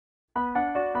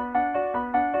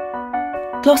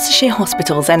Gloucestershire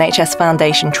Hospitals NHS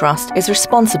Foundation Trust is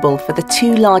responsible for the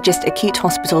two largest acute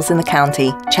hospitals in the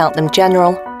county, Cheltenham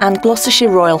General and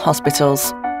Gloucestershire Royal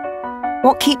Hospitals.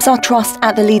 What keeps our trust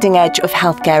at the leading edge of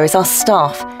healthcare is our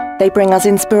staff. They bring us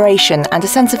inspiration and a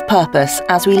sense of purpose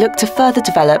as we look to further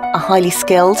develop a highly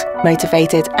skilled,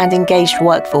 motivated and engaged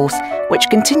workforce which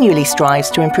continually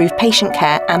strives to improve patient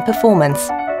care and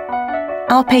performance.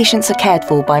 Our patients are cared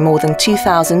for by more than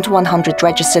 2,100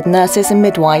 registered nurses and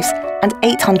midwives and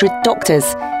 800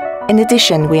 doctors. In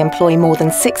addition, we employ more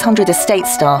than 600 estate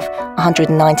staff,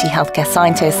 190 healthcare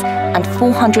scientists and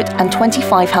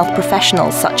 425 health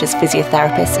professionals such as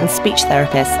physiotherapists and speech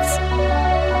therapists.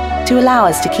 To allow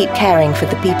us to keep caring for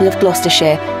the people of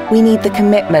Gloucestershire, we need the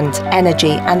commitment,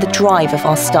 energy and the drive of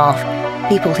our staff,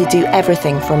 people who do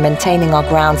everything from maintaining our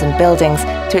grounds and buildings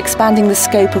to expanding the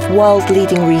scope of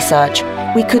world-leading research.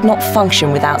 We could not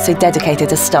function without so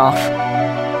dedicated a staff.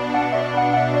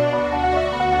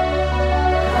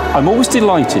 I'm always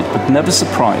delighted but never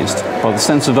surprised by the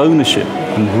sense of ownership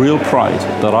and real pride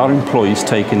that our employees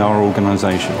take in our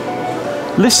organisation.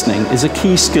 Listening is a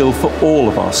key skill for all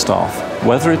of our staff,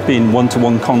 whether it be in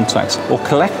one-to-one contacts or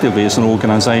collectively as an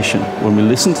organisation when we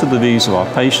listen to the views of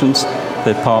our patients,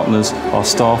 their partners, our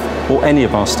staff or any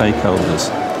of our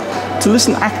stakeholders. To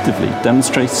listen actively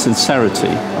demonstrates sincerity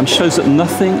and shows that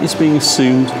nothing is being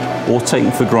assumed or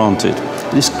taken for granted.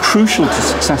 It is crucial to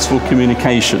successful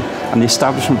communication and the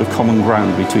establishment of common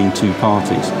ground between two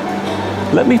parties.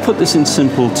 Let me put this in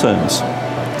simple terms.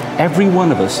 Every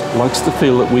one of us likes to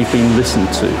feel that we've been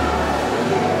listened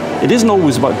to. It isn't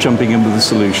always about jumping in with a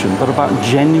solution, but about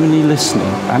genuinely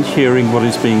listening and hearing what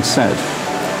is being said.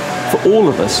 For all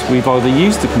of us, we've either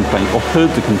used the complaint or heard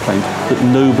the complaint that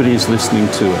nobody is listening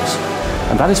to us.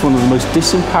 And that is one of the most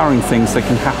disempowering things that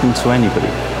can happen to anybody.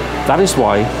 That is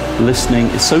why listening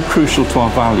is so crucial to our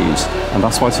values, and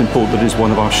that's why it's important that it is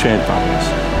one of our shared values.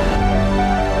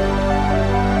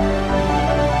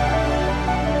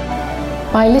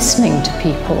 By listening to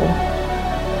people,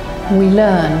 we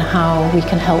learn how we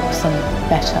can help them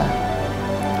better.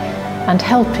 And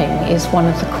helping is one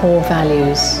of the core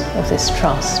values of this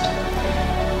trust.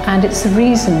 And it's the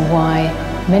reason why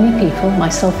many people,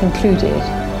 myself included,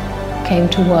 came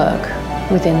to work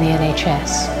within the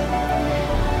NHS.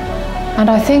 And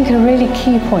I think a really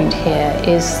key point here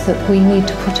is that we need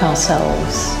to put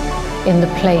ourselves in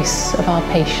the place of our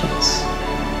patients,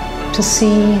 to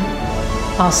see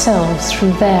ourselves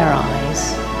through their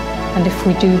eyes. And if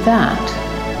we do that,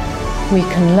 we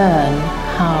can learn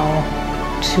how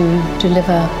to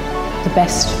deliver the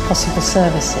best possible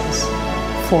services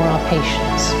for our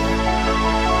patients.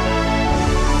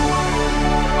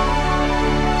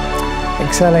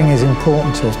 Excelling is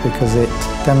important to us because it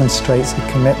demonstrates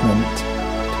a commitment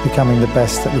to becoming the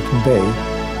best that we can be,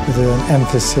 with an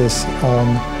emphasis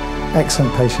on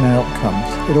excellent patient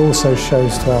outcomes. It also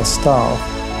shows to our staff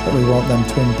that we want them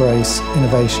to embrace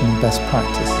innovation and best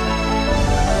practice.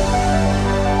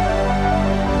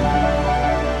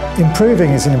 Improving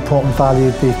is an important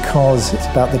value because it's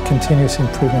about the continuous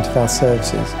improvement of our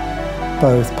services,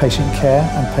 both patient care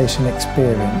and patient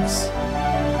experience.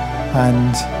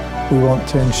 And we want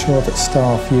to ensure that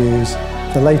staff use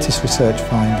the latest research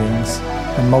findings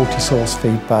and multi-source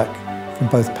feedback from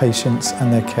both patients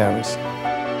and their carers.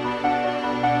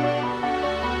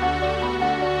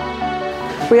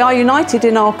 We are united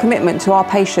in our commitment to our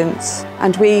patients,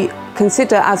 and we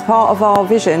consider as part of our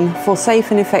vision for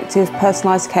safe and effective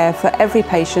personalised care for every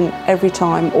patient, every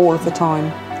time, all of the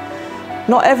time.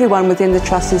 Not everyone within the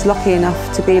Trust is lucky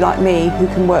enough to be like me, who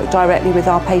can work directly with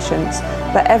our patients,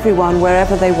 but everyone,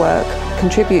 wherever they work,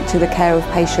 contribute to the care of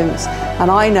patients,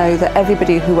 and I know that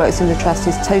everybody who works in the Trust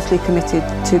is totally committed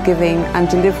to giving and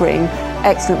delivering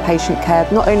excellent patient care,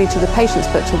 not only to the patients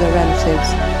but to their relatives.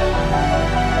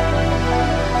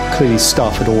 Clearly,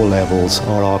 staff at all levels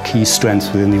are our key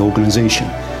strengths within the organisation.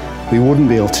 We wouldn't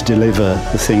be able to deliver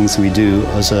the things we do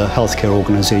as a healthcare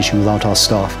organisation without our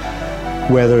staff,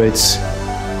 whether it's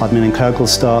admin and clerical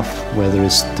staff, whether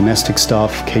it's domestic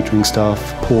staff, catering staff,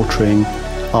 portering,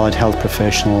 allied health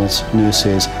professionals,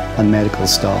 nurses and medical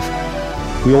staff.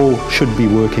 We all should be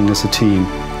working as a team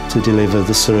to deliver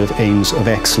the sort of aims of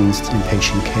excellence in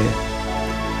patient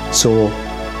care. So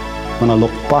when I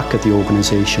look back at the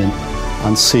organisation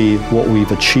and see what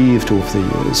we've achieved over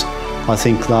the years, I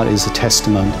think that is a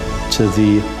testament to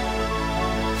the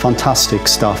fantastic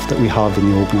staff that we have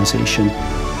in the organisation,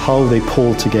 how they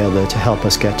pull together to help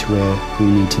us get to where we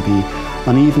need to be.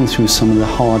 And even through some of the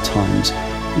hard times,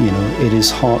 you know, it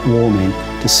is heartwarming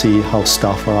to see how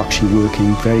staff are actually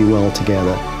working very well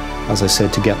together, as I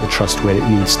said, to get the trust where it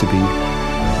needs to be.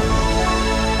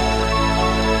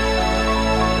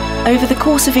 Over the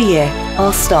course of a year,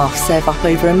 our staff serve up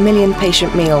over 1 million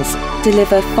patient meals,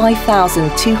 deliver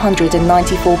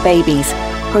 5,294 babies,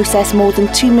 process more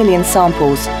than 2 million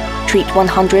samples, treat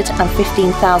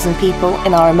 115,000 people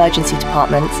in our emergency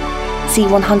departments, see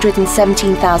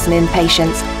 117,000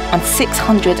 inpatients and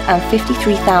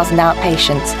 653,000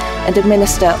 outpatients, and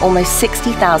administer almost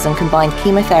 60,000 combined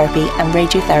chemotherapy and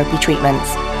radiotherapy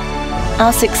treatments.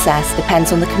 Our success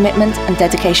depends on the commitment and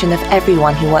dedication of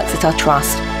everyone who works at our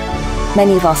trust.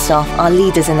 Many of our staff are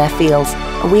leaders in their fields,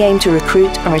 and we aim to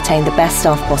recruit and retain the best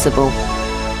staff possible.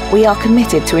 We are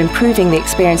committed to improving the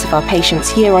experience of our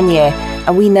patients year on year,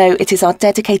 and we know it is our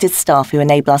dedicated staff who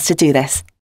enable us to do this.